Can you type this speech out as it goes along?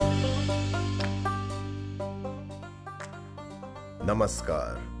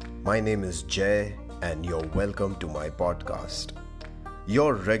Namaskar. My name is Jay, and you're welcome to my podcast.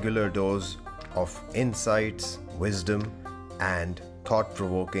 Your regular dose of insights, wisdom, and thought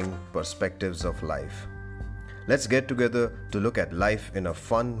provoking perspectives of life. Let's get together to look at life in a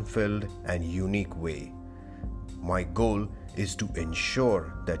fun filled and unique way. My goal is to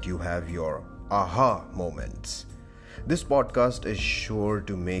ensure that you have your aha moments. This podcast is sure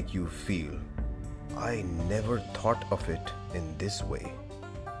to make you feel, I never thought of it in this way.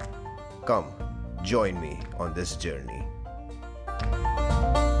 Come, join me on this journey.